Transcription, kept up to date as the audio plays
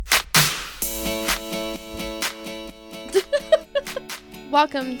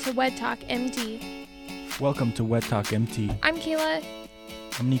Welcome to Wed Talk MT. Welcome to Wed Talk MT. I'm Kayla.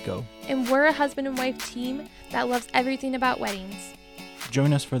 I'm Nico. And we're a husband and wife team that loves everything about weddings.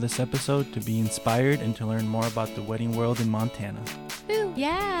 Join us for this episode to be inspired and to learn more about the wedding world in Montana. Woo.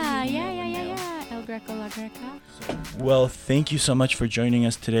 Yeah. El Greco La Greca. Well, thank you so much for joining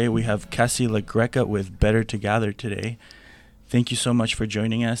us today. We have Cassie La Greca with Better to Gather today. Thank you so much for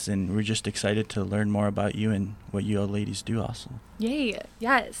joining us, and we're just excited to learn more about you and what you all ladies do also. Yay.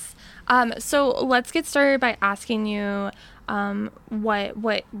 Yes. So let's get started by asking you,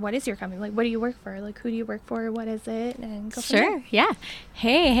 what is your company? Like, what do you work for? Like, who do you work for? What is it? And go from there. Sure. Yeah.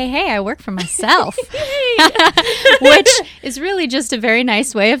 Hey, I work for myself. Which is really just a very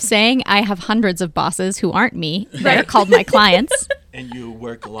nice way of saying I have hundreds of bosses who aren't me. They're called my clients. And you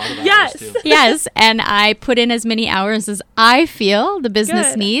work a lot of hours Yes. too. Yes, and I put in as many hours as I feel the business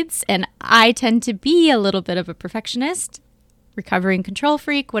Good. needs, and I tend to be a little bit of a perfectionist, recovering control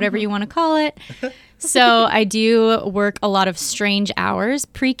freak, whatever you want to call it. So I do work a lot of strange hours.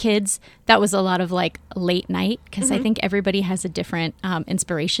 Pre-kids, that was a lot of like late night, because I think everybody has a different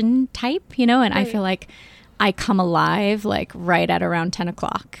inspiration type, and I Right. feel like I come alive like right at around 10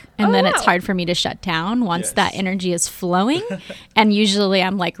 o'clock. And then it's wow. hard for me to shut down once Yes. that energy is flowing. And usually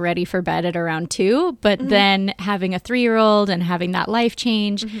I'm like ready for bed at around 2. But then having a 3-year-old and having that life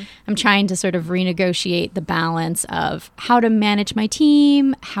change, I'm trying to sort of renegotiate the balance of how to manage my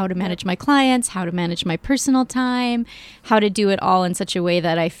team, how to manage my clients, how to manage my personal time, how to do it all in such a way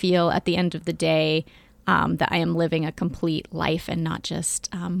that I feel at the end of the day that I am living a complete life and not just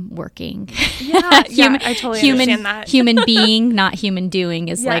working. Yeah, I totally understand that. Human being, not human doing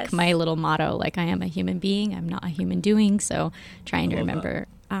is like Yes. my little motto. Like I am a human being, I'm not a human doing. So trying to love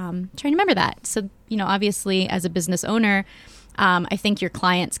remember that. So, obviously as a business owner, I think your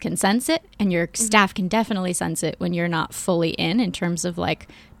clients can sense it and your staff can definitely sense it when you're not fully in terms of like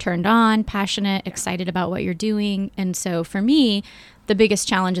turned on, passionate, excited about what you're doing. And so for me, the biggest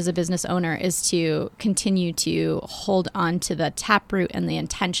challenge as a business owner is to continue to hold on to the taproot and the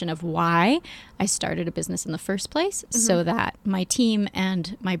intention of why I started a business in the first place, so that my team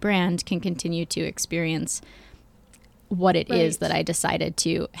and my brand can continue to experience what it is Right. that I decided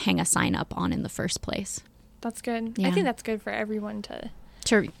to hang a sign up on in the first place. That's good. Yeah. I think that's good for everyone to.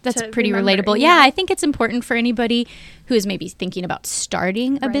 That's To pretty remember, relatable. yeah. Yeah, I think it's important for anybody who is maybe thinking about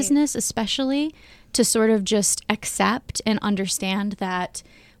starting a Right. business, especially, to sort of just accept and understand that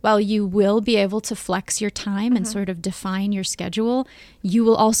while you will be able to flex your time and sort of define your schedule, you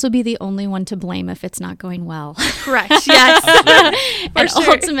will also be the only one to blame if it's not going well. Correct. Yes. And sure.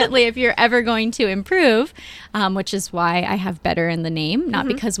 ultimately, if you're ever going to improve, which is why I have better in the name, not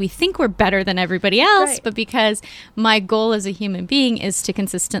because we think we're better than everybody else, Right. but because my goal as a human being is to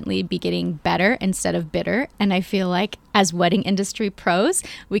consistently be getting better instead of bitter. And I feel like as wedding industry pros,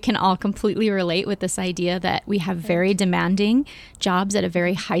 we can all completely relate with this idea that we have very demanding jobs at a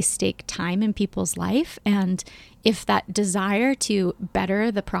very high stake time in people's life. And if that desire to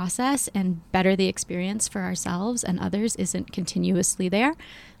better the process and better the experience for ourselves and others isn't continuously there,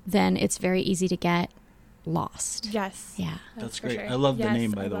 then it's very easy to get lost. Yes. Yeah. That's for great. sure. I love the Yes,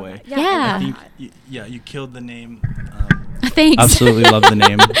 name, I by the love way. that. Yeah. I I love think, that. you killed the name. Thanks. Absolutely love the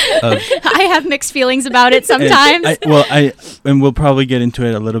name. I have mixed feelings about it sometimes. And we'll probably get into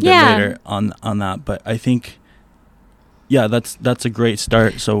it a little bit Yeah. later on that, but I think, that's a great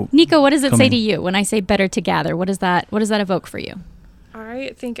start. So Nico, what does it say coming- to you when I say better to gather? What does that evoke for you?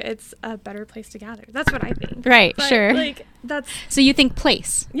 I think it's a better place to gather. That's what I think. Right, But, sure. Like, that's So you think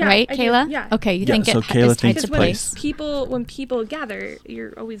place, Yeah, right, I do, Kayla? yeah. Okay, you Yeah, think so it Kayla is tied thinks to place. when people gather,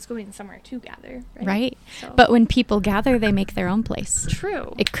 you're always going somewhere to gather, right? right? So- But when people gather, they make their own place.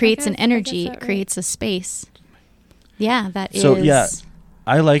 True. It creates an I guess energy, that, it right. creates a space. Yeah, that is. So, yeah,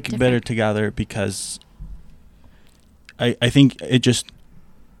 I like different. Better Together because I think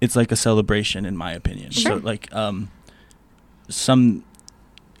it's like a celebration in my opinion. Sure. So like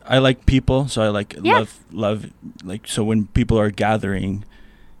I like people, so I like Yeah. love like, so when people are gathering,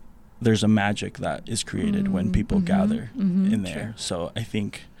 there's a magic that is created when people gather in there. Sure. So I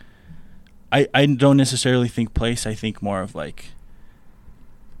think I don't necessarily think place, I think more of like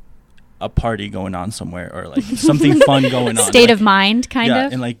a party going on somewhere, or like something fun going on. State like, of mind, kind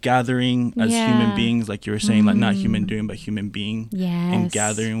of. and like gathering as Yeah. human beings, like you were saying, like not human Mm. doing, but human being. Yes. And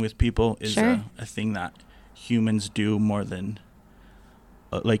gathering with people is Sure. a thing that humans do more than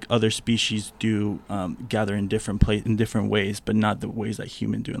like other species do, gather in different ways, but not the ways that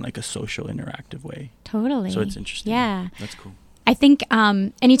humans do in like a social interactive way. Totally. So it's interesting. Yeah. That's cool. I think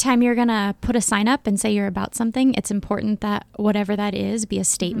anytime you're going to put a sign up and say you're about something, it's important that whatever that is be a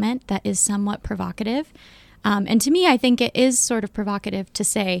statement that is somewhat provocative. And to me, I think it is sort of provocative to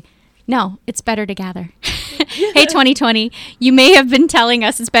say, no, it's better to gather. Hey, 2020, you may have been telling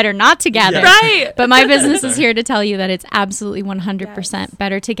us it's better not to gather. Yeah. Right. But my business is here to tell you that it's absolutely 100% Yes.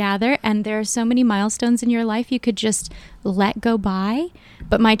 better to gather. And there are so many milestones in your life you could just let go by.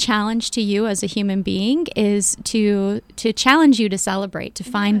 But my challenge to you as a human being is to challenge you to celebrate, to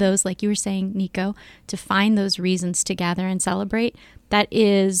find those, like you were saying, Nico, to find those reasons to gather and celebrate. That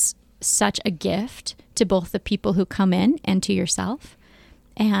is such a gift to both the people who come in and to yourself.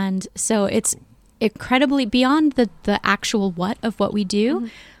 And so it's incredibly beyond the actual what of what we do.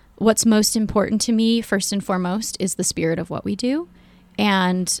 What's most important to me, first and foremost, is the spirit of what we do.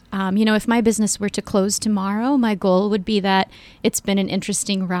 And, if my business were to close tomorrow, my goal would be that it's been an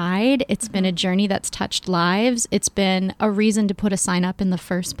interesting ride. It's been a journey that's touched lives. It's been a reason to put a sign up in the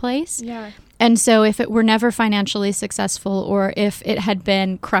first place. Yeah. And so if it were never financially successful, or if it had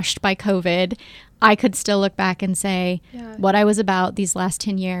been crushed by COVID, I could still look back and say what I was about these last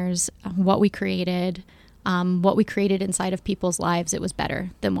 10 years, what we created inside of people's lives, it was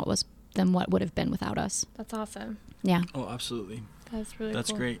better than what would have been without us. That's awesome. Yeah. Oh, absolutely. That's really That's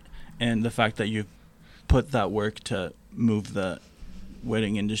cool. great. And the fact that you put that work to move the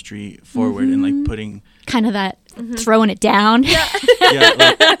wedding industry forward and like putting Kind of that throwing it down. because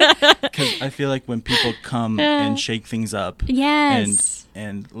I feel like when people come and shake things up Yes.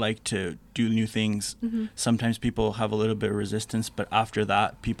 and like to do new things, sometimes people have a little bit of resistance, but after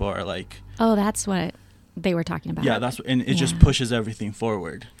that people are like, Oh, that's what they were talking about. yeah, and it just Yeah. pushes everything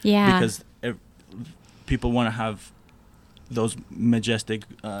forward. Yeah. Because people want to have those majestic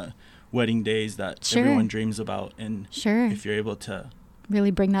wedding days that Sure. everyone dreams about, and Sure. if you're able to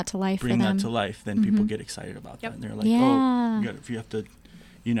Really bring that to life bring for them. that to life, then people get excited about Yep. that, and they're like, Yeah. oh, you have to,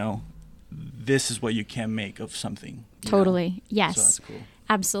 this is what you can make of something. Totally. Yes. So that's cool.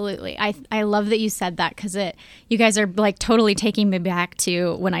 Absolutely. I love that you said that, because you guys are like totally taking me back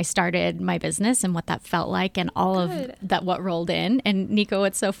to when I started my business and what that felt like and all Good. of that, what rolled in. And Nico,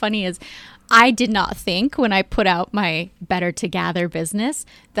 what's so funny is I did not think when I put out my Better to Gather business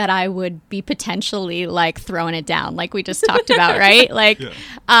that I would be potentially like throwing it down, like we just talked about, right? Like,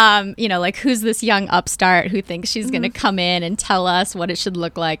 like who's this young upstart who thinks she's going to come in and tell us what it should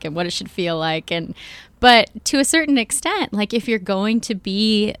look like and what it should feel like. But to a certain extent, like if you're going to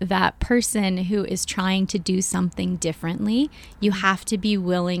be that person who is trying to do something differently, you have to be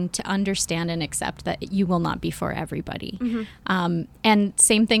willing to understand and accept that you will not be for everybody. And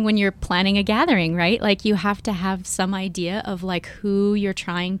same thing when you're planning a gathering, right? Like you have to have some idea of like who you're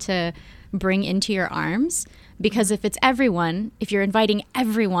trying to bring into your arms. Because if it's everyone, if you're inviting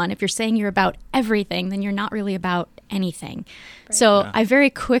everyone, if you're saying you're about everything, then you're not really about anything. Right. So I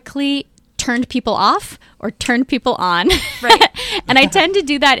very quickly turned people off or turned people on. Right. And I tend to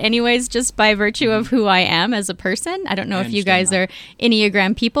do that anyways, just by virtue of who I am as a person. I don't know if you guys are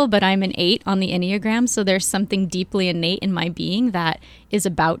Enneagram people, but I'm an 8 on the Enneagram. So there's something deeply innate in my being that is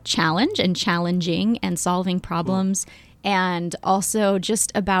about challenge and challenging and solving problems. And also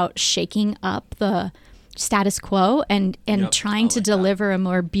just about shaking up the status quo and trying to deliver a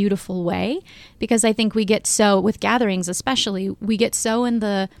more beautiful way. Because I think we get so, with gatherings especially, we get so in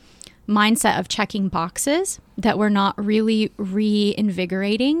the mindset of checking boxes that we're not really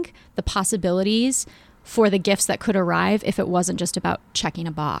reinvigorating the possibilities for the gifts that could arrive if it wasn't just about checking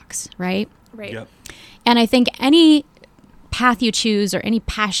a box, right? Right. Yep. And I think any path you choose or any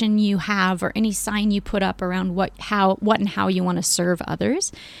passion you have or any sign you put up around what and how you want to serve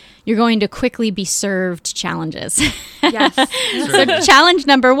others, you're going to quickly be served challenges. Yes. So challenge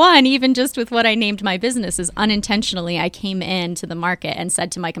number 1, even just with what I named my business, is unintentionally I came into the market and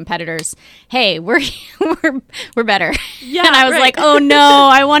said to my competitors, hey, we're better. Yeah, and I was right. like, oh no,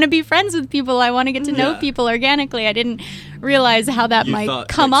 I want to be friends with people. I want to get to know people organically. I didn't realize how that You might thought,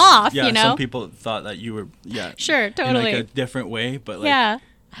 come like, off, yeah, you know? some people thought that you were, Sure, totally. in like a different way, but like, Yeah.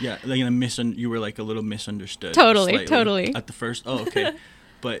 like you were like a little misunderstood. Totally, slightly totally. At the first, oh, okay.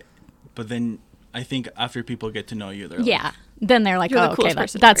 But then I think after people get to know you, they're like, Yeah. Then they're like, You're the oh, okay, coolest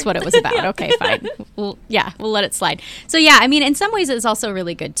person that's ever. what it was about. Okay, fine. We'll let it slide. So yeah, I mean, in some ways it's also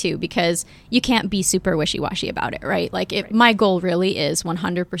really good too, because you can't be super wishy-washy about it, right? Like my goal really is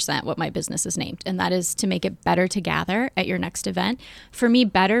 100% what my business is named, and that is to make it better to gather at your next event. For me,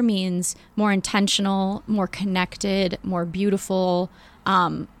 better means more intentional, more connected, more beautiful,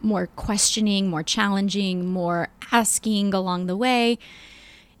 more questioning, more challenging, more asking along the way.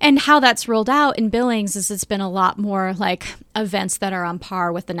 And how that's rolled out in Billings is it's been a lot more like events that are on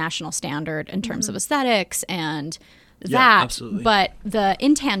par with the national standard in terms of aesthetics and that. absolutely. But the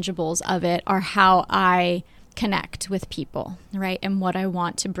intangibles of it are how I connect with people, right? And what I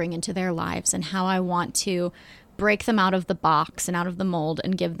want to bring into their lives and how I want to break them out of the box and out of the mold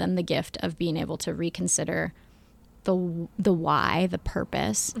and give them the gift of being able to reconsider the why, the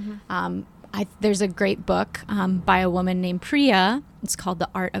purpose. There's a great book by a woman named Priya. It's called The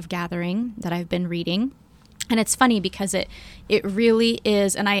Art of Gathering that I've been reading. And it's funny because it really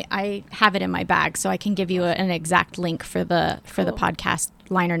is, and I have it in my bag, so I can give you an exact link for the podcast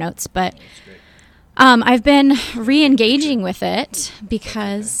liner notes. But I've been re-engaging with it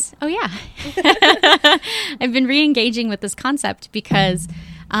because, I've been re-engaging with this concept because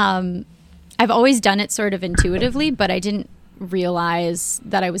I've always done it sort of intuitively, but I didn't realize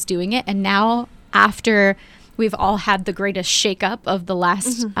that I was doing it. And now, after we've all had the greatest shakeup of the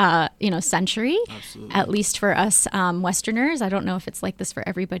last, century, absolutely, at least for us Westerners. I don't know if it's like this for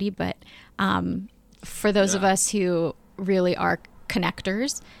everybody, but for those of us who really are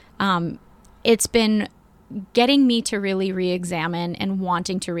connectors, it's been getting me to really re-examine and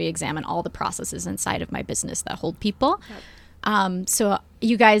wanting to re-examine all the processes inside of my business that hold people. Yep. So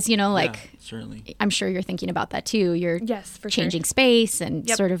you guys, certainly, I'm sure you're thinking about that too. You're changing sure. space and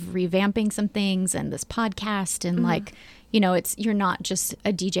sort of revamping some things, and this podcast, and you're not just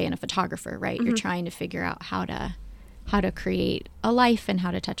a DJ and a photographer, right? You're trying to figure out how to create a life and how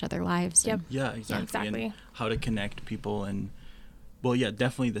to touch other lives. Yep. Exactly. And how to connect people, and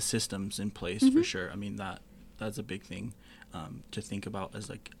definitely the systems in place for sure. I mean, that's a big thing to think about as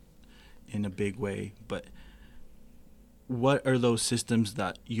like in a big way. But what are those systems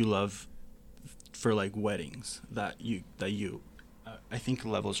that you love for like weddings that you I think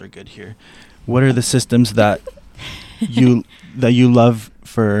levels are good here. What are the systems that you love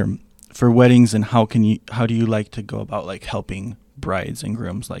for weddings, and how do you like to go about like helping brides and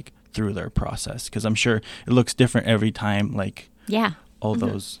grooms like through their process? Because I'm sure it looks different every time, like all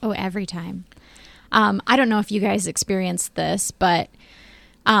those. Oh, every time. I don't know if you guys experienced this, but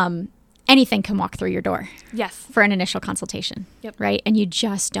anything can walk through your door. Yes. For an initial consultation. Yep. Right? And you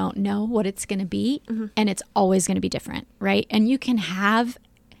just don't know what it's going to be. And it's always going to be different. Right? And you can have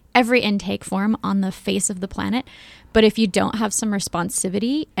every intake form on the face of the planet, but if you don't have some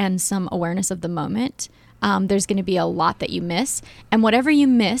responsivity and some awareness of the moment, there's going to be a lot that you miss. And whatever you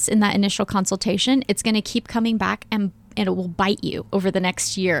miss in that initial consultation, it's going to keep coming back, and it will bite you over the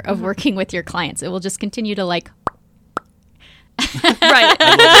next year of working with your clients. It will just continue to like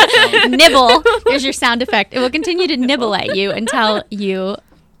right. nibble. There's your sound effect. It will continue to nibble at you until you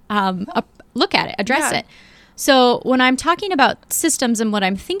look at it, address it. So when I'm talking about systems and what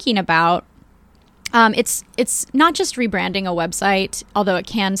I'm thinking about, it's not just rebranding a website, although it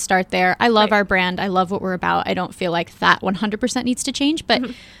can start there. I love our brand. I love what we're about. I don't feel like that 100% needs to change, but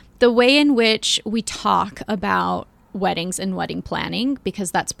the way in which we talk about weddings and wedding planning, because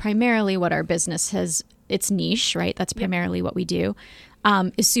that's primarily what our business has, it's niche, right? That's primarily what we do,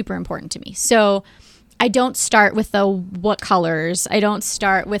 is super important to me. So I don't start with the what colors. I don't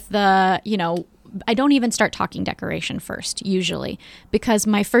start with the, I don't even start talking decoration first, usually, because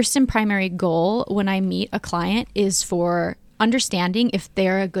my first and primary goal when I meet a client is for understanding if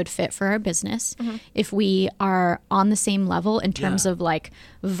they're a good fit for our business, if we are on the same level in terms of like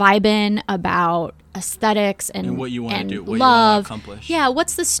vibing about aesthetics and what you want to do, what love. You want to accomplish. Yeah,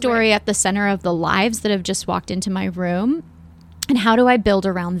 what's the story at the center of the lives that have just walked into my room, and how do I build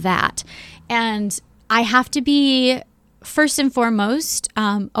around that? And I have to be first and foremost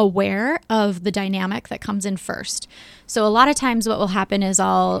aware of the dynamic that comes in first. So a lot of times what will happen is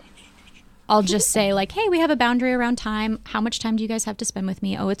I'll just say like, hey, we have a boundary around time. How much time do you guys have to spend with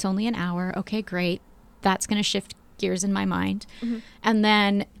me? Oh, it's only an hour. Okay, great. That's going to shift gears in my mind. And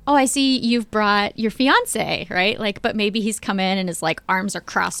then, oh, I see you've brought your fiance, right? Like, but maybe he's come in and his like arms are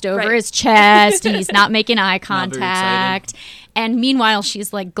crossed over his chest and he's not making eye contact. And meanwhile,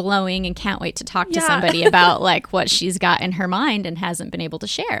 she's like glowing and can't wait to talk to somebody about like what she's got in her mind and hasn't been able to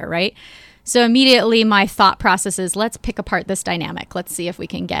share, right? So immediately my thought process is, let's pick apart this dynamic. Let's see if we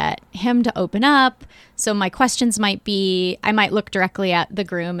can get him to open up. So my questions might be, I might look directly at the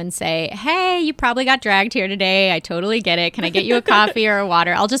groom and say, hey, you probably got dragged here today. I totally get it. Can I get you a coffee or a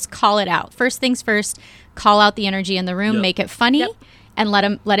water? I'll just call it out. First things first, call out the energy in the room, make it funny, and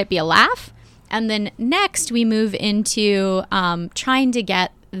let it be a laugh. And then next we move into trying to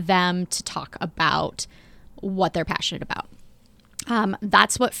get them to talk about what they're passionate about.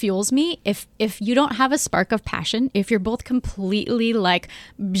 That's what fuels me. If you don't have a spark of passion, if you're both completely like,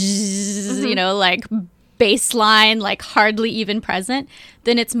 bzz, like baseline, like hardly even present,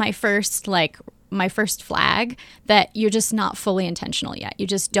 then it's my first flag that you're just not fully intentional yet. You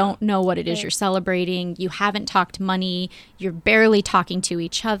just don't know what it is you're celebrating. You haven't talked money. You're barely talking to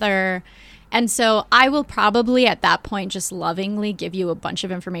each other. And so I will probably at that point just lovingly give you a bunch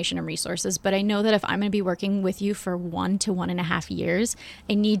of information and resources. But I know that if I'm going to be working with you for 1 to 1.5 years,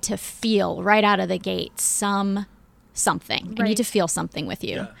 I need to feel right out of the gate something. Right. I need to feel something with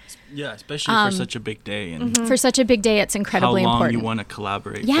you. Yeah, especially for such a big day. And for such a big day, it's incredibly important. How long you want to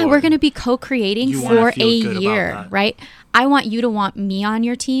collaborate Yeah, we're going to be co-creating for a year, right? I want you to want me on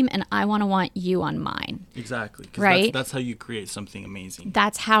your team, and I want to want you on mine. Exactly. Right? That's how you create something amazing.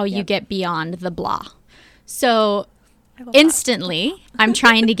 That's how you get beyond the blah. So instantly, I'm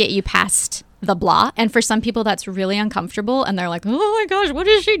trying to get you past the blah. And for some people, that's really uncomfortable. And they're like, oh my gosh, what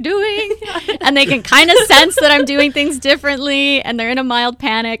is she doing? And they can kind of sense that I'm doing things differently. And they're in a mild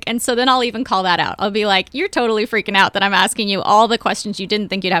panic. And so then I'll even call that out. I'll be like, you're totally freaking out that I'm asking you all the questions you didn't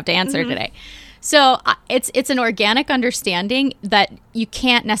think you'd have to answer today. So it's an organic understanding that you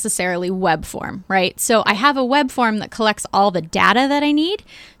can't necessarily web form, right? So I have a web form that collects all the data that I need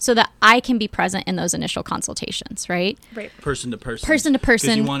so that I can be present in those initial consultations, right? Right. Person to person. Person to person.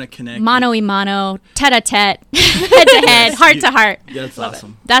 Because you want to connect. Mano y mano, tete-a-tete, head-to-head, heart-to-heart. Yeah, that's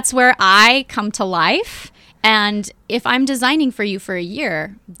awesome. That's where I come to life. And if I'm designing for you for a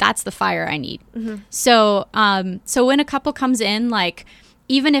year, that's the fire I need. So when a couple comes in, like,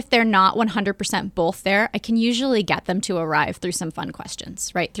 even if they're not 100% both there, I can usually get them to arrive through some fun questions,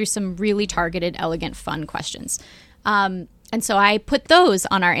 right? Through some really targeted, elegant, fun questions. And so I put those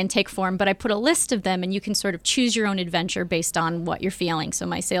on our intake form, but I put a list of them, and you can sort of choose your own adventure based on what you're feeling. So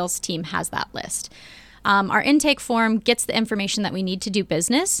my sales team has that list. Our intake form gets the information that we need to do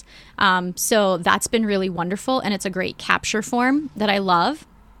business. So that's been really wonderful, and it's a great capture form that I love.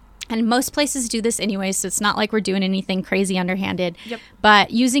 And most places do this anyway, so it's not like we're doing anything crazy underhanded. Yep.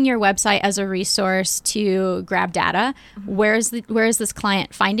 But using your website as a resource to grab data, where is this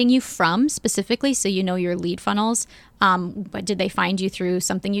client finding you from specifically, so you know your lead funnels? But did they find you through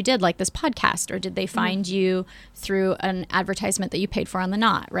something you did, like this podcast, or did they find you through an advertisement that you paid for on the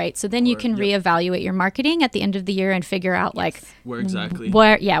Knot, right? So then you can reevaluate your marketing at the end of the year and figure out like where exactly.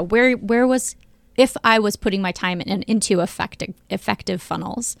 Where was, if I was putting my time into effective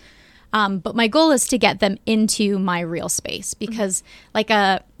funnels. But my goal is to get them into my real space, because like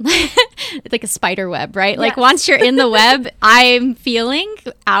a spider web, right? Yes. Like once you're in the web, I'm feeling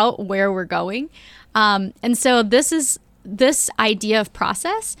out where we're going. And so this idea of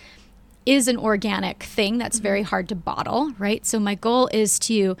process is an organic thing that's very hard to bottle, right? So my goal is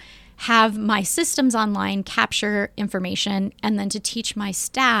to have my systems online capture information, and then to teach my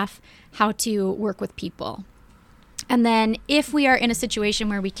staff how to work with people. And then if we are in a situation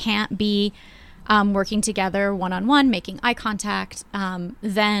where we can't be working together one-on-one, making eye contact,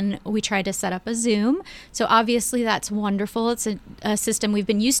 then we try to set up a Zoom. So obviously that's wonderful. It's a system we've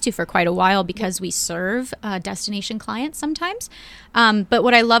been used to for quite a while because we serve destination clients sometimes. But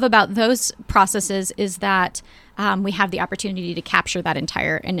what I love about those processes is that we have the opportunity to capture that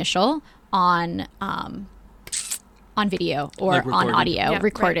entire initial on video or like on audio,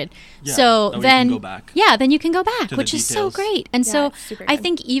 recorded. Right. Yeah, so then you can go back then you can go back, which is so great. And so I good.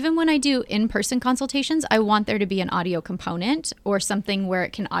 think even when I do in-person consultations, I want there to be an audio component or something where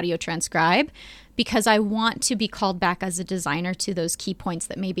it can audio transcribe, because I want to be called back as a designer to those key points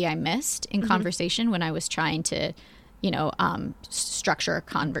that maybe I missed in conversation when I was trying to, structure a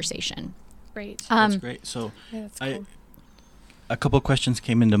conversation. Right. That's great. So that's cool. A couple of questions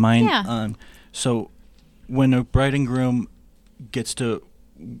came into mind. Yeah. So when a bride and groom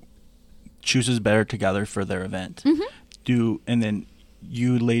chooses Better Together for their event, and then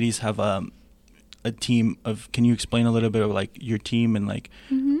you ladies have a team of, can you explain a little bit of like your team and like,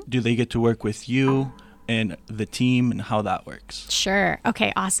 do they get to work with you and the team and how that works? Sure.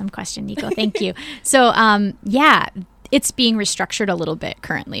 Okay. Awesome question, Nico. Thank you. So, it's being restructured a little bit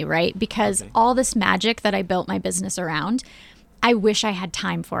currently, right? Because all this magic that I built my business around, I wish I had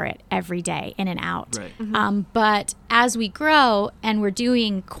time for it every day, in and out. Right. But as we grow and we're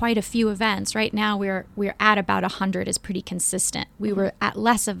doing quite a few events, right now we're at about 100 is pretty consistent. We were at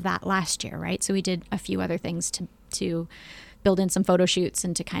less of that last year, right? So we did a few other things to build in some photo shoots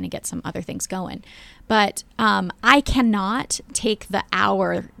and to kind of get some other things going. But I cannot take the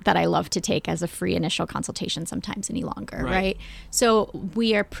hour that I love to take as a free initial consultation sometimes any longer, right? So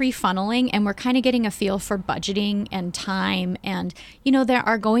we are pre-funneling and we're kind of getting a feel for budgeting and time. And, there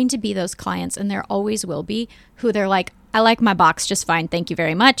are going to be those clients, and there always will be, who they're like, I like my box just fine. Thank you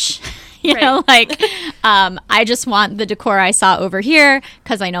very much. Right. I just want the decor I saw over here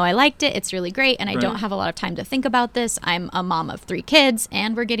because I know I liked it. It's really great. And I don't have a lot of time to think about this. I'm a mom of 3 kids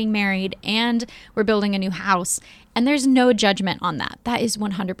and we're getting married and we're building a new house. And there's no judgment on that. That is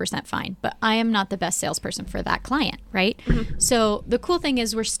 100% fine. But I am not the best salesperson for that client, right? Mm-hmm. So the cool thing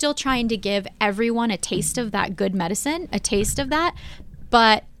is we're still trying to give everyone a taste of that good medicine, a taste of that.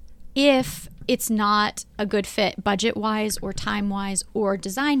 But if it's not a good fit budget-wise or time-wise or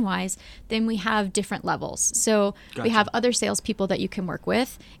design-wise, then we have different levels. So we have other salespeople that you can work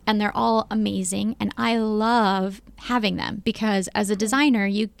with, and they're all amazing. And I love having them because as a designer,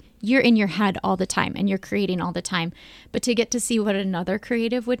 you're in your head all the time and you're creating all the time. But to get to see what another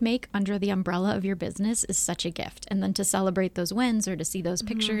creative would make under the umbrella of your business is such a gift. And then to celebrate those wins or to see those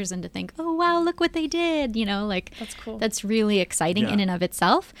pictures and to think, oh, wow, look what they did. That's cool. That's really exciting in and of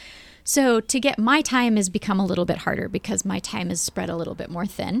itself. So to get my time has become a little bit harder because my time is spread a little bit more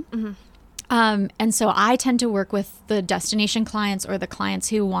thin. Mm-hmm. And so I tend to work with the destination clients or the clients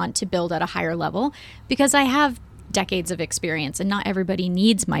who want to build at a higher level because I have decades of experience and not everybody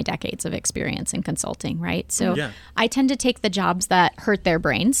needs my decades of experience in consulting, right? So I tend to take the jobs that hurt their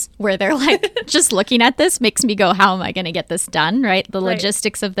brains where they're like, just looking at this makes me go, how am I going to get this done, right? The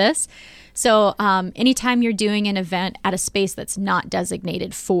logistics of this. So anytime you're doing an event at a space that's not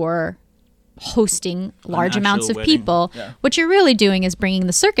designated for hosting large amounts of people, what you're really doing is bringing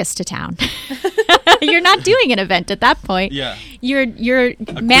the circus to town. You're not doing an event at that point. You're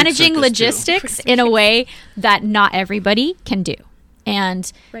managing logistics in a way that not everybody can do.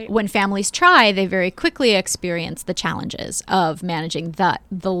 And when families try, they very quickly experience the challenges of managing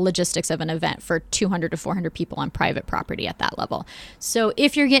the logistics of an event for 200 to 400 people on private property at that level. So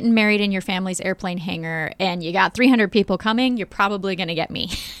if you're getting married in your family's airplane hangar and you got 300 people coming, you're probably going to get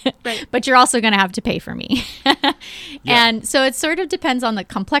me. But you're also going to have to pay for me. And so it sort of depends on the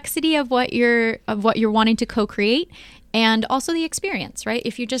complexity of what you're wanting to co-create. And also the experience, right?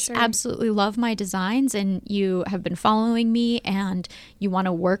 If you just absolutely love my designs and you have been following me and you want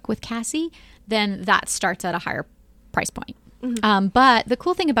to work with Cassie, then that starts at a higher price point. Mm-hmm. But the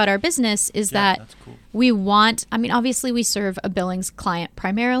cool thing about our business is that we want, obviously we serve a Billings client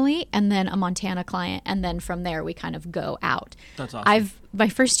primarily and then a Montana client. And then from there, we kind of go out. That's awesome. My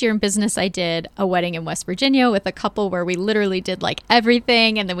first year in business, I did a wedding in West Virginia with a couple where we literally did like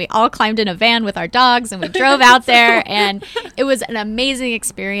everything. And then we all climbed in a van with our dogs and we drove out there. And it was an amazing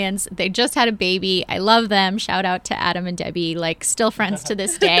experience. They just had a baby. I love them. Shout out to Adam and Debbie, like still friends to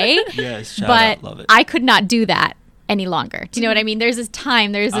this day. Yes, shout out. Love it. I could not do that any longer. Do you know what I mean? There's a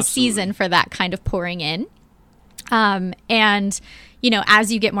time, there's a season for that kind of pouring in. And,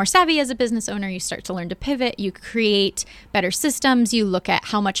 as you get more savvy as a business owner, you start to learn to pivot, you create better systems, you look at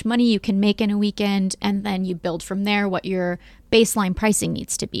how much money you can make in a weekend, and then you build from there what your baseline pricing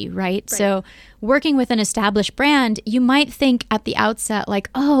needs to be, right? So working with an established brand, you might think at the outset like,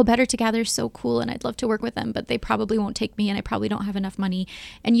 oh, Better Together is so cool and I'd love to work with them, but they probably won't take me and I probably don't have enough money.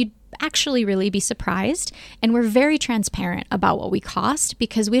 And you'd actually really be surprised. And we're very transparent about what we cost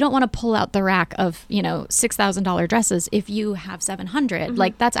because we don't want to pull out the rack of, $6,000 dresses if you have 700. Mm-hmm.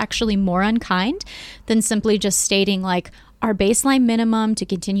 Like that's actually more unkind than simply just stating like, our baseline minimum to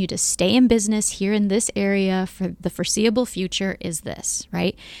continue to stay in business here in this area for the foreseeable future is this,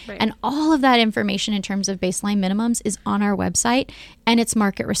 right? And all of that information in terms of baseline minimums is on our website and it's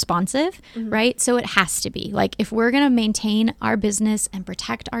market responsive, right? So it has to be. Like if we're going to maintain our business and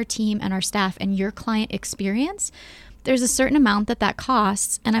protect our team and our staff and your client experience, there's a certain amount that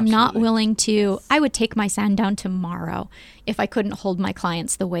costs, and I'm not willing to, I would take my sand down tomorrow if I couldn't hold my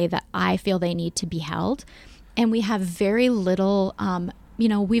clients the way that I feel they need to be held. And we have very little,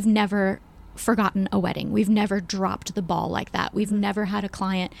 we've never forgotten a wedding. We've never dropped the ball like that. We've never had a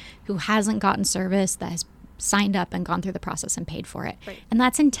client who hasn't gotten service that has signed up and gone through the process and paid for it. And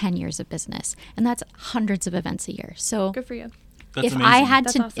that's in 10 years of business. And that's hundreds of events a year. So good for you. That's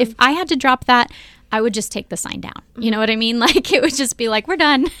amazing. If I had to drop that, I would just take the sign down. You know what I mean? Like it would just be like, we're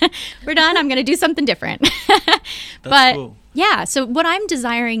done. We're done. I'm going to do something different. But cool. Yeah. So what I'm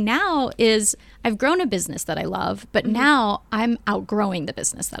desiring now is I've grown a business that I love, but now I'm outgrowing the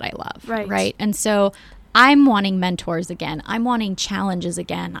business that I love. Right. And so I'm wanting mentors again. I'm wanting challenges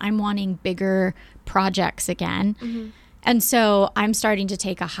again. I'm wanting bigger projects again. And so I'm starting to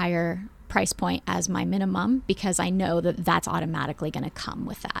take a higher price point as my minimum because I know that that's automatically going to come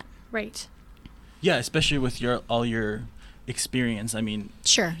with that. Right. Yeah, especially with all your experience. I mean,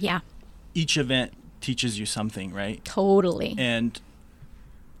 sure, yeah. Each event teaches you something, right? Totally. And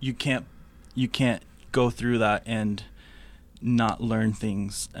you can't go through that and not learn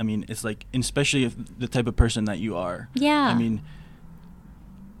things. I mean, it's like, especially if the type of person that you are. Yeah. I mean,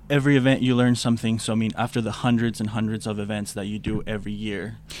 every event you learn something. So I mean, after the hundreds and hundreds of events that you do every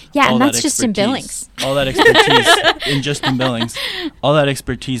year. Yeah, and that's just in Billings. All that expertise in Billings, all that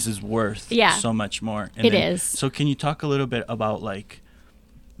expertise is worth so much more. And it is. So can you talk a little bit about like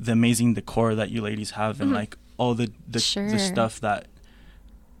the amazing decor that you ladies have and like all the stuff that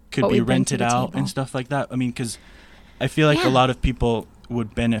could be rented out and stuff like that? I mean, because I feel like a lot of people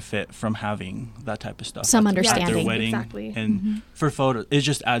would benefit from having that type of stuff. Some at understanding. their wedding. Exactly. And for photos, it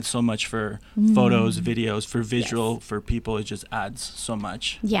just adds so much for photos, videos, for visual, for people. It just adds so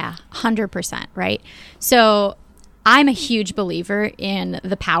much. Yeah, 100%, right? So I'm a huge believer in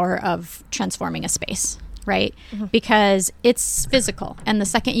the power of transforming a space, right? Because it's physical. And the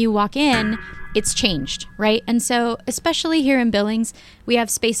second you walk in, it's changed, right? And so especially here in Billings, we have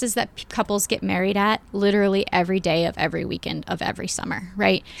spaces that couples get married at literally every day of every weekend of every summer,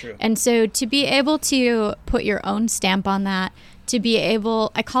 right? True. And so to be able to put your own stamp on that, to be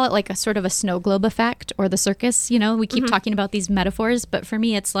able, I call it like a sort of a snow globe effect or the circus, you know, we keep talking about these metaphors, but for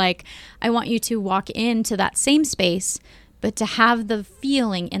me, it's like, I want you to walk into that same space, but to have the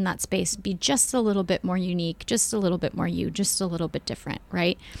feeling in that space be just a little bit more unique, just a little bit more you, just a little bit different,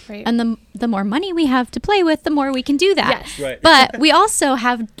 right? And the more money we have to play with, the more we can do that. Yes. Right. But we also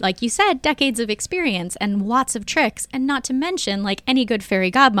have, like you said, decades of experience and lots of tricks. And not to mention, like any good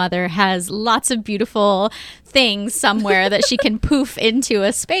fairy godmother has lots of beautiful things somewhere that she can poof into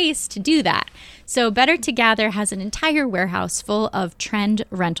a space to do that. So Better to Gather has an entire warehouse full of trend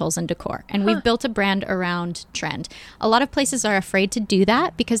rentals and decor. And we've built a brand around trend. A lot of places are afraid to do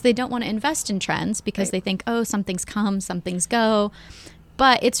that because they don't want to invest in trends because they think, oh, something's come, something's go.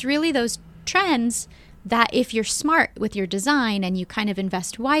 But it's really those trends that if you're smart with your design and you kind of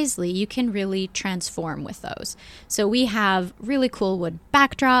invest wisely, you can really transform with those. So we have really cool wood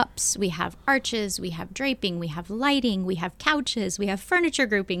backdrops, we have arches, we have draping, we have lighting, we have couches, we have furniture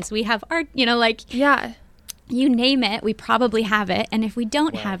groupings, we have art, you know, like you name it, we probably have it. And if we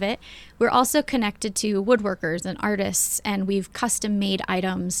don't have it, we're also connected to woodworkers and artists, and we've custom made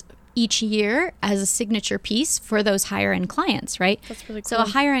items each year as a signature piece for those higher end clients, right? That's really cool. So a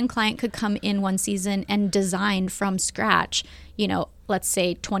higher end client could come in one season and design from scratch, you know, let's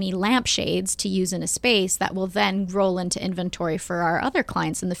say 20 lampshades to use in a space that will then roll into inventory for our other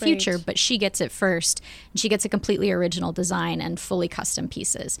clients in the future, but she gets it first and she gets a completely original design and fully custom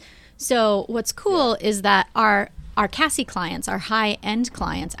pieces. So what's cool is that our Cassie clients, our high end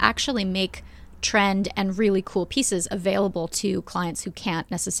clients, actually make trend and really cool pieces available to clients who can't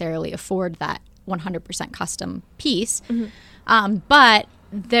necessarily afford that 100% custom piece. But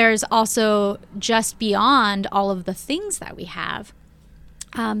there's also, just beyond all of the things that we have,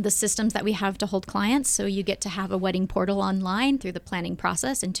 the systems that we have to hold clients. So you get to have a wedding portal online through the planning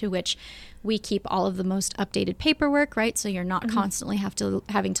process, into which we keep all of the most updated paperwork, right? So you're not constantly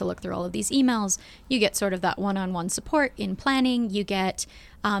having to look through all of these emails. You get sort of that one-on-one support in planning. You get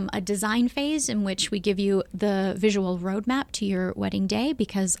a design phase in which we give you the visual roadmap to your wedding day,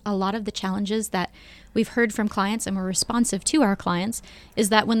 because a lot of the challenges that we've heard from clients, and we're responsive to our clients, is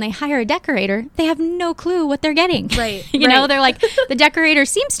that when they hire a decorator, they have no clue what they're getting. Right. You know, they're like, the decorator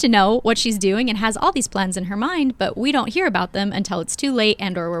seems to know what she's doing and has all these plans in her mind, but we don't hear about them until it's too late,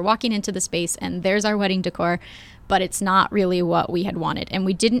 and or we're walking into the space and there's our wedding decor, but it's not really what we had wanted. And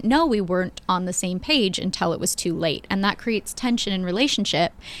we didn't know we weren't on the same page until it was too late. And that creates tension in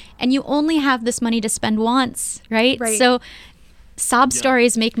relationship. And you only have this money to spend once, right? So sob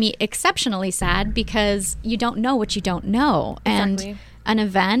stories make me exceptionally sad because you don't know what you don't know. And an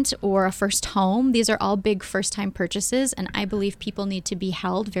event or a first home, these are all big first-time purchases. And I believe people need to be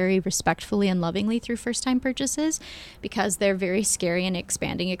held very respectfully and lovingly through first-time purchases, because they're very scary and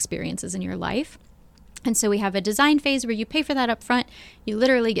expanding experiences in your life. And so we have a design phase where you pay for that up front. You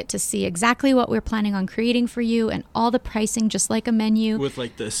literally get to see exactly what we're planning on creating for you and all the pricing, just like a menu. With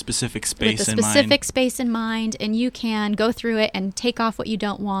like the specific space in mind. With the specific space in mind. And you can go through it and take off what you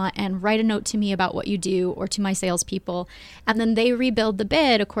don't want and write a note to me about what you do, or to my salespeople. And then they rebuild the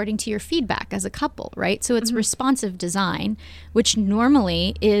bid according to your feedback as a couple, right? So it's responsive design, which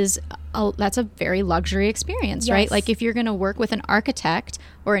normally is that's a very luxury experience, right? Like if you're going to work with an architect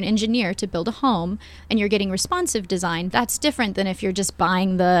or an engineer to build a home and you're getting responsive design, that's different than if you're just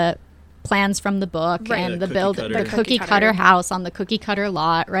buying the plans from the book and the cookie cutter house on the cookie cutter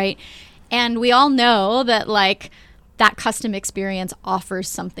lot, right? And we all know that like that custom experience offers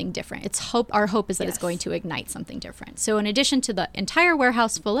something different. Our hope is that it's going to ignite something different. So in addition to the entire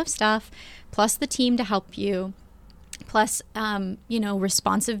warehouse full of stuff, plus the team to help you, plus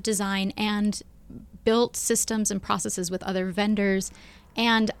responsive design and built systems and processes with other vendors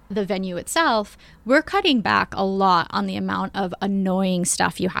and the venue itself, we're cutting back a lot on the amount of annoying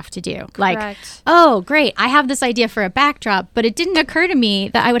stuff you have to do. Like, Correct. oh, great, I have this idea for a backdrop, but it didn't occur to me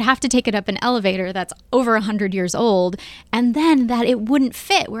that I would have to take it up an elevator that's over 100 years old, and then that it wouldn't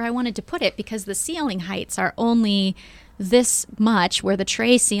fit where I wanted to put it because the ceiling heights are only this much where the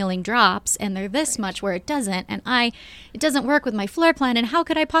tray ceiling drops, and they're this much where it doesn't, and it doesn't work with my floor plan, and how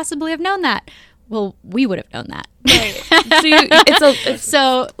could I possibly have known that? Well, we would have known that. Right. So it's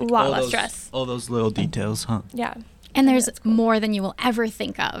a lot less stress. All those little details, huh? Yeah. And there's more than you will ever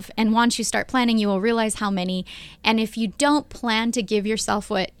think of. And once you start planning, you will realize how many. And if you don't plan to give yourself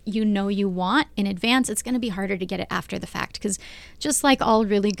what you know you want in advance, it's going to be harder to get it after the fact. Because just like all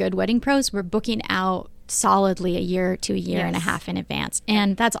really good wedding pros, we're booking out solidly a year to a year and a half in advance.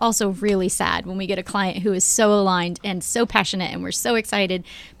 And that's also really sad when we get a client who is so aligned and so passionate and we're so excited,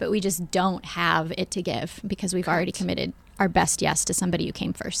 but we just don't have it to give because we've already committed our best yes to somebody who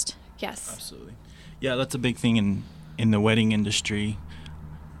came first. Yes. Absolutely. Yeah, that's a big thing in the wedding industry,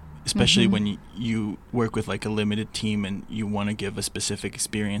 especially when you work with like a limited team and you want to give a specific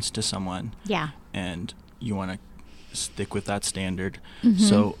experience to someone. Yeah. And you want to stick with that standard.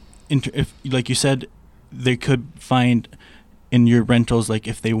 So if, like you said, they could find in your rentals, like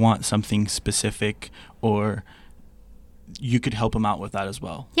if they want something specific, or you could help them out with that as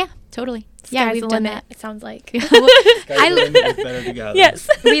well. Yeah, totally. Sky's we've the done limit, that. it sounds like. Yes.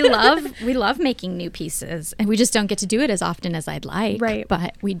 we love making new pieces, and we just don't get to do it as often as I'd like. Right.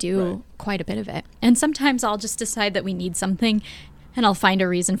 But we do quite a bit of it. And sometimes I'll just decide that we need something, and I'll find a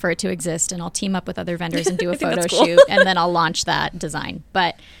reason for it to exist, and I'll team up with other vendors and do a photo shoot, and then I'll launch that design.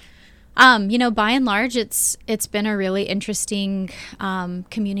 But by and large, it's been a really interesting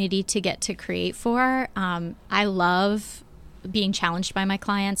community to get to create for. I love being challenged by my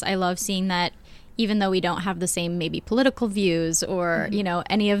clients. I love seeing that even though we don't have the same maybe political views or,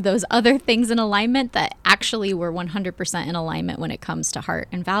 any of those other things in alignment, that actually we're 100% in alignment when it comes to heart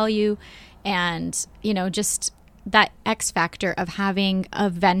and value. And, just that X factor of having a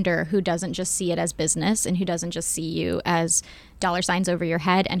vendor who doesn't just see it as business and who doesn't just see you as dollar signs over your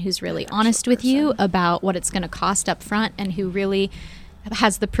head, and who's really honest with you about what it's going to cost up front, and who really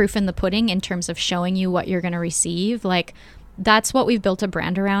has the proof in the pudding in terms of showing you what you're going to receive. Like, that's what we've built a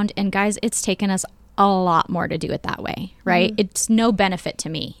brand around. And guys, it's taken us a lot more to do it that way, right? It's no benefit to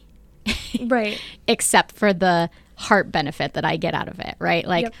me. Right. Except for the heart benefit that I get out of it, right?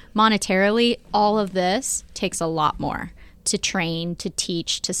 Like, monetarily, all of this takes a lot more to train, to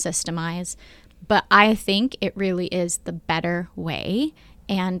teach, to systemize. But I think it really is the better way.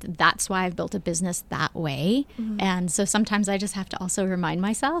 And that's why I've built a business that way. And so sometimes I just have to also remind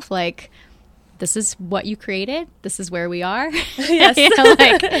myself, like, this is what you created. This is where we are. Yes.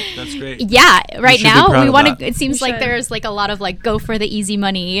 That's great. Yeah. Right now, we want to. It We seems like should. there's like a lot of like go for the easy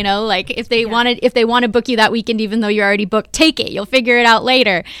money. Like if they want to book you that weekend, even though you're already booked, take it. You'll figure it out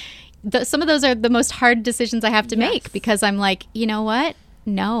later. Some of those are the most hard decisions I have to make, because I'm like, you know what?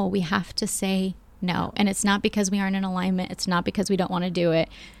 No, we have to say no, and it's not because we aren't in alignment. It's not because we don't want to do it.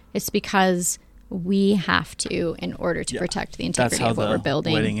 It's because we have to, in order to protect the integrity of what we're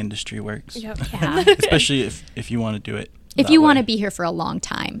building. That's how the wedding industry works. Yep. Yeah. Especially if you want to do it. If you want to be here for a long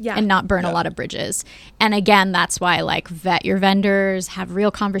time and not burn a Yeah. lot of bridges. And again, that's why, like, vet your vendors, have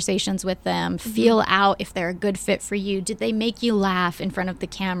real conversations with them, feel out if they're a good fit for you. Did they make you laugh in front of the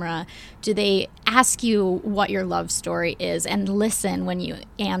camera? Do they ask you what your love story is and listen when you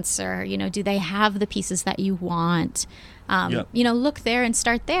answer? Do they have the pieces that you want? Look there and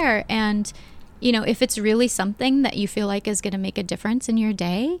start there. And, if it's really something that you feel like is going to make a difference in your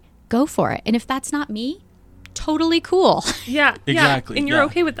day, go for it. And if that's not me, totally cool. Yeah. Exactly, Yeah. And you're yeah.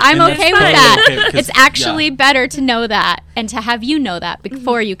 okay with that. I'm And okay that's with totally that. okay, because- It's actually yeah. better to know that and to have you know that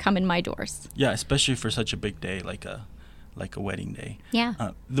before you come in my doors. Yeah, especially for such a big day like a wedding day. Yeah.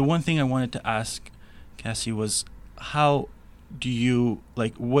 The one thing I wanted to ask Cassie was, how do you,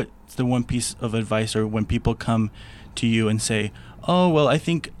 like, what's the one piece of advice, or when people come to you and say, oh, well, I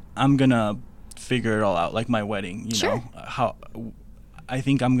think I'm going to figure it all out, like my wedding, you know, how I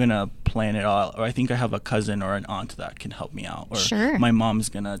think I'm going to plan it all out, or I think I have a cousin or an aunt that can help me out, or my mom's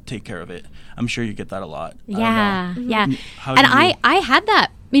going to take care of it. I'm sure you get that a lot. Yeah. Yeah. How And do you- I had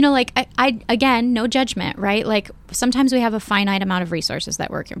that, I again, no judgment, right? Like, sometimes we have a finite amount of resources that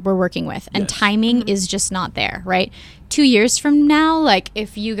we're working with, and Yes. timing is just not there, right? 2 years from now, like,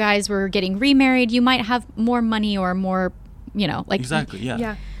 if you guys were getting remarried, you might have more money or more, Exactly, yeah.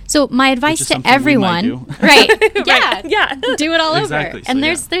 Yeah. So my advice is to something we might everyone, do. right? Yeah, Yeah. do it all Exactly, over. so And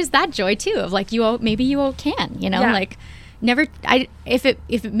yeah. there's that joy too of, like, maybe you can, Yeah. like, if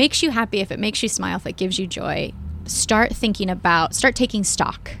it makes you happy, if it makes you smile, if it gives you joy, start taking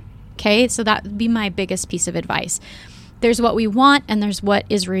stock. Okay? So that would be my biggest piece of advice. There's what we want and there's what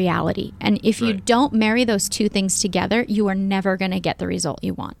is reality. And if you don't marry those two things together, you are never going to get the result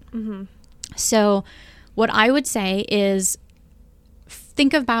you want. Mm-hmm. So what I would say is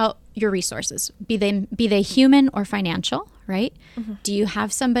think about your resources, be they human or financial, right? Mm-hmm. Do you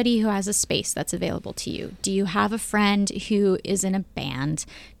have somebody who has a space that's available to you? Do you have a friend who is in a band?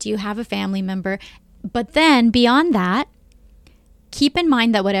 Do you have a family member? But then beyond that, keep in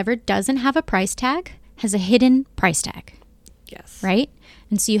mind that whatever doesn't have a price tag has a hidden price tag. Yes. Right?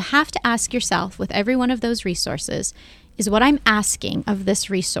 And so you have to ask yourself with every one of those resources, is what I'm asking of this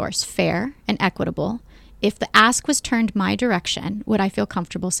resource fair and equitable? If the ask was turned my direction, would I feel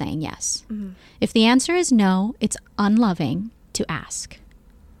comfortable saying yes? Mm-hmm. If the answer is no, it's unloving to ask.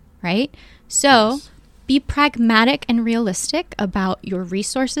 Right? So be pragmatic and realistic about your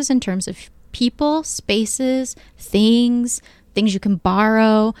resources in terms of people, spaces, things you can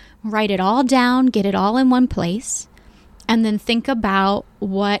borrow, write it all down, get it all in one place, and then think about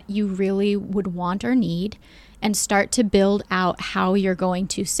what you really would want or need and start to build out how you're going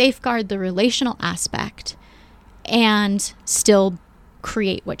to safeguard the relational aspect and still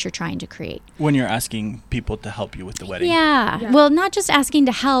create what you're trying to create. When you're asking people to help you with the wedding. Yeah. Well, not just asking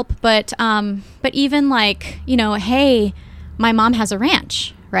to help, but even like, hey, my mom has a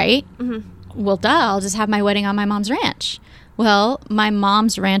ranch, right? Mm-hmm. Well, duh, I'll just have my wedding on my mom's ranch. Well, my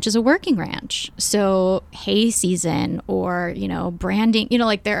mom's ranch is a working ranch. So hay season or, branding,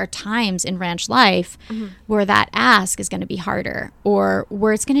 there are times in ranch life where that ask is going to be harder or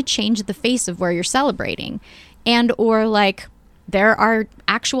where it's going to change the face of where you're celebrating. And or there are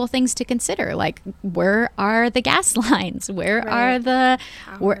actual things to consider, like where are the gas lines? Where are the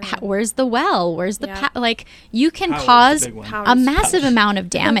where's the well? Where's the you can cause a massive amount of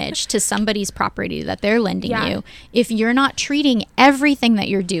damage to somebody's property that they're lending you if you're not treating everything that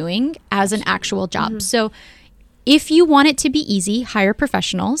you're doing as an actual job. Mm-hmm. So if you want it to be easy, hire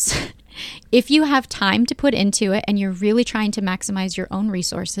professionals. If you have time to put into it and you're really trying to maximize your own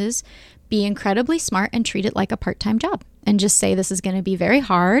resources, be incredibly smart and treat it like a part-time job and just say, this is going to be very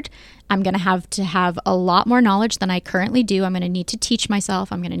hard. I'm going to have a lot more knowledge than I currently do. I'm going to need to teach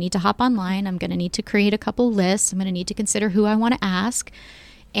myself. I'm going to need to hop online. I'm going to need to create a couple lists. I'm going to need to consider who I want to ask.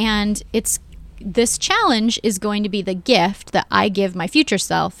 And this challenge is going to be the gift that I give my future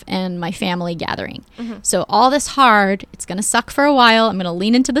self and my family gathering. Mm-hmm. So all this hard, it's going to suck for a while. I'm going to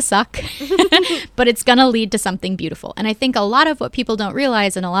lean into the suck, but it's going to lead to something beautiful. And I think a lot of what people don't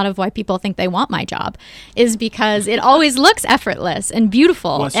realize and a lot of why people think they want my job is because it always looks effortless and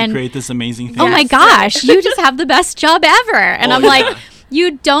beautiful. Wants to create this amazing thing. Oh my gosh, you just have the best job ever. And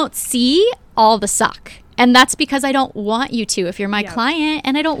you don't see all the suck. And that's because I don't want you to if you're my client,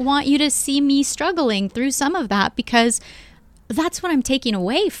 and I don't want you to see me struggling through some of that because that's what I'm taking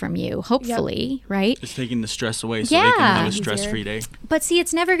away from you, hopefully, right? Just taking the stress away so they can have a stress-free day. But see,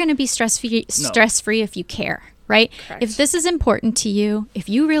 it's never going to be stress-free if you care, right? Correct. If this is important to you, if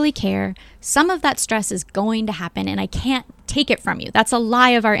you really care, some of that stress is going to happen, and I can't take it from you. That's a lie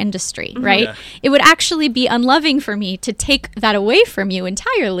of our industry, right? Yeah. It would actually be unloving for me to take that away from you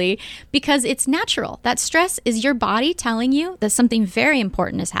entirely because it's natural. That stress is your body telling you that something very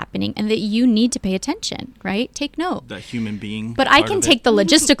important is happening and that you need to pay attention, right? Take note. That human being. But I can take the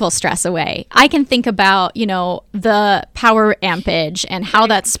logistical stress away. I can think about, the power ampage and how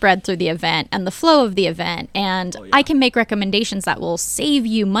that's spread through the event and the flow of the event. And I can make recommendations that will save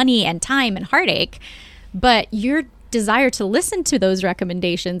you money and time and heartache. But your desire to listen to those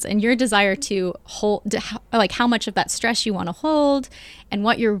recommendations and your desire to hold, how much of that stress you want to hold and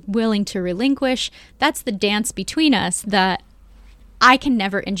what you're willing to relinquish, that's the dance between us that I can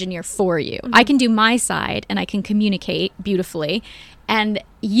never engineer for you. Mm-hmm. I can do my side and I can communicate beautifully, and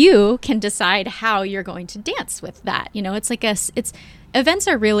you can decide how you're going to dance with that. Events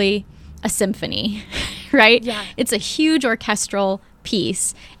are really a symphony, right? Yeah. It's a huge orchestral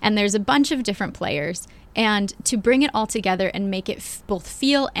piece and there's a bunch of different players. And to bring it all together and make it both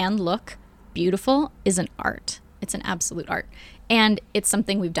feel and look beautiful is an art. It's an absolute art. And it's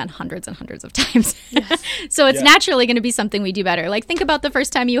something we've done hundreds and hundreds of times. Yes. So it's naturally going to be something we do better. Like, think about the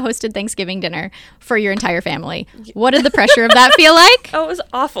first time you hosted Thanksgiving dinner for your entire family. What did the pressure of that feel like? Oh, it was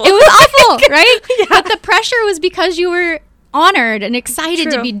awful. It was awful, right? Yeah. But the pressure was because you were honored and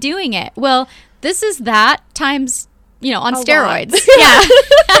excited to be doing it. Well, this is that times on steroids. Yeah.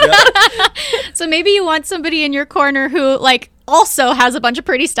 So maybe you want somebody in your corner who also has a bunch of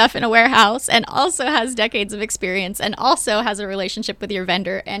pretty stuff in a warehouse and also has decades of experience and also has a relationship with your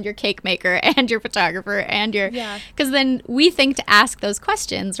vendor and your cake maker and your photographer and your, because then we think to ask those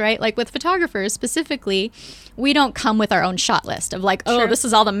questions, right? Like with photographers specifically, we don't come with our own shot list of like, oh, this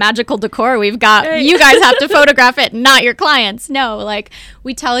is all the magical decor we've got. Right. You guys have to photograph it, not your clients. No, like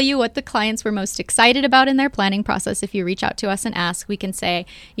we tell you what the clients were most excited about in their planning process. If you reach out to us and ask, we can say,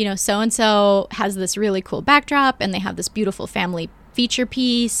 you know, so-and-so has this really cool backdrop and they have this beautiful family feature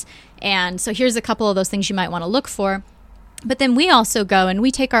piece. And so here's a couple of those things you might want to look for. But then we also go and we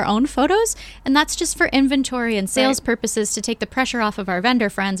take our own photos, and that's just for inventory and sales purposes to take the pressure off of our vendor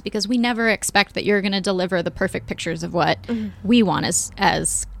friends, because we never expect that you're going to deliver the perfect pictures of what we want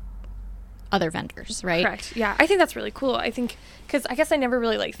as other vendors, right? Correct. Yeah, I think that's really cool. I think, because I guess I never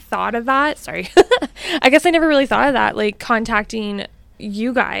really like thought of that. Sorry. I guess I never really thought of that, like contacting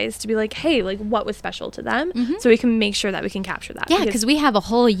you guys to be like, hey, like what was special to them, so we can make sure that we can capture that. Yeah, because we have a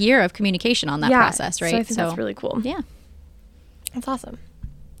whole year of communication on that process, right? So I think that's really cool. Yeah. That's awesome.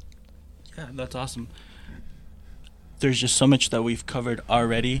 Yeah, that's awesome. There's just so much that we've covered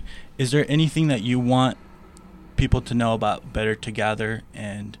already. Is there anything that you want people to know about Better Together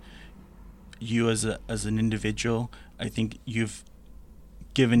and you as an individual? I think you've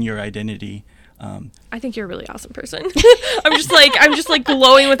given your identity. I think you're a really awesome person. I'm just like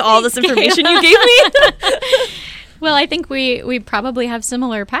glowing with all this information you gave me. Well, I think we probably have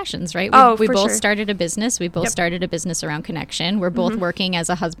similar passions, right? We both started a business. We both started a business around connection. We're both working as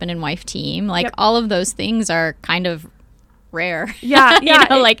a husband and wife team. Like all of those things are kind of rare. Yeah, yeah, you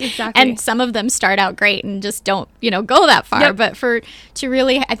know, like exactly. And some of them start out great and just don't, go that far. But to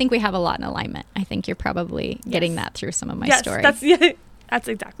really, I think we have a lot in alignment. I think you're probably getting that through some of my story. That's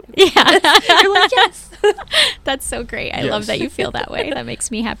exactly. Yeah. You're like, yes. That's so great. I love that you feel that way. That makes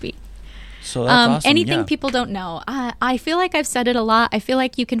me happy. So that's awesome. Anything people don't know. I feel like I've said it a lot. I feel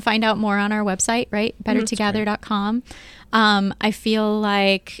like you can find out more on our website, right? BetterTogether.com. I feel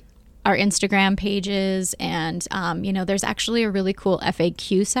like our Instagram pages and, there's actually a really cool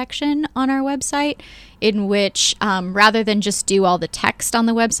FAQ section on our website in which rather than just do all the text on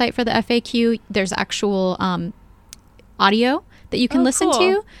the website for the FAQ, there's actual audio that you can listen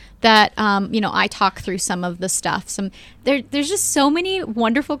to. That, I talk through some of the stuff. There's just so many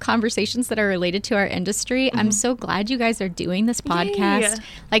wonderful conversations that are related to our industry. I'm so glad you guys are doing this podcast. Yay.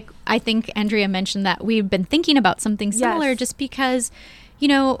 Like, I think Andrea mentioned that we've been thinking about something similar just because,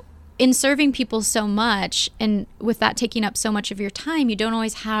 in serving people so much and with that taking up so much of your time, you don't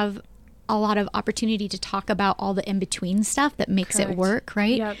always have a lot of opportunity to talk about all the in-between stuff that makes it work,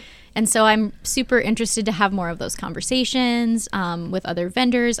 right? Yep. And so I'm super interested to have more of those conversations with other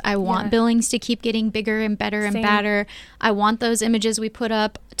vendors. I want Billings to keep getting bigger and better and better. I want those images we put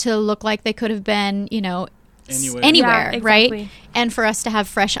up to look like they could have been, anywhere, right? And for us to have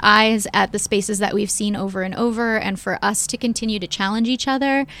fresh eyes at the spaces that we've seen over and over, and for us to continue to challenge each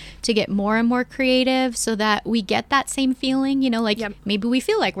other to get more and more creative so that we get that same feeling, maybe we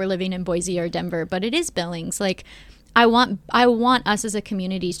feel like we're living in Boise or Denver, but it is Billings. Like, I want us as a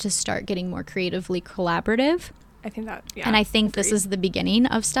community to start getting more creatively collaborative. I think that, and I think this is the beginning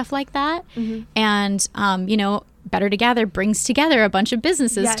of stuff like that. And, Better Together brings together a bunch of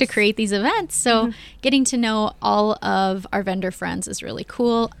businesses to create these events. So getting to know all of our vendor friends is really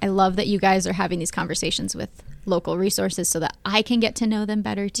cool. I love that you guys are having these conversations with local resources so that I can get to know them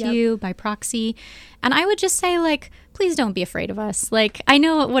better too by proxy. And I would just say, please don't be afraid of us. I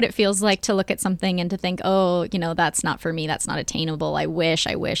know what it feels like to look at something and to think, oh, that's not for me. That's not attainable. I wish.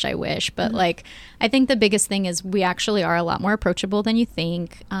 But I think the biggest thing is we actually are a lot more approachable than you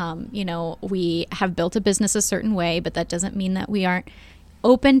think. We have built a business a certain way, but that doesn't mean that we aren't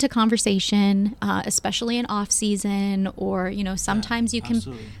open to conversation, especially in off season, or sometimes you can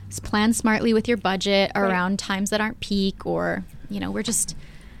plan smartly with your budget around times that aren't peak, or we're just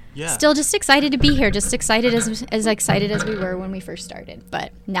still just excited to be here, just excited as excited as we were when we first started,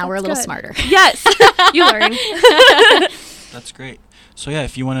 but now we're a little smarter. Yes. You learn. That's great. So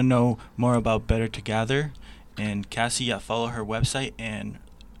if you want to know more about Better Together and Cassie, follow her website and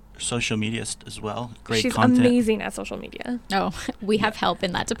social media as well. Great content. She's amazing at social media. Oh, we have help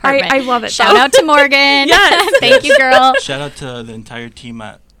in that department. I love it. Shout out to Morgan. Yes. Thank you, girl. Shout out to the entire team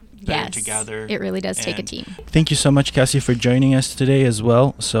at Better Together. It really does take a team. Thank you so much, Cassie, for joining us today as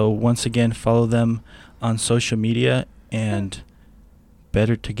well. So once again, follow them on social media and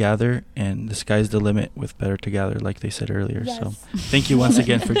Better Together, and the sky's the limit with Better Together, like they said earlier. Yes. So thank you once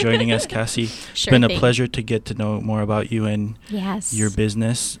again for joining us, Cassie. It's been a pleasure to get to know more about you and your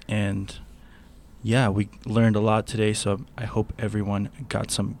business. And we learned a lot today. So I hope everyone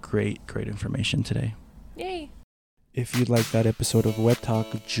got some great information today. Yay. If you'd like that episode of Wed Talk,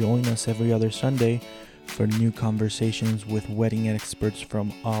 join us every other Sunday for new conversations with wedding experts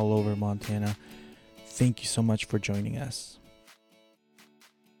from all over Montana. Thank you so much for joining us.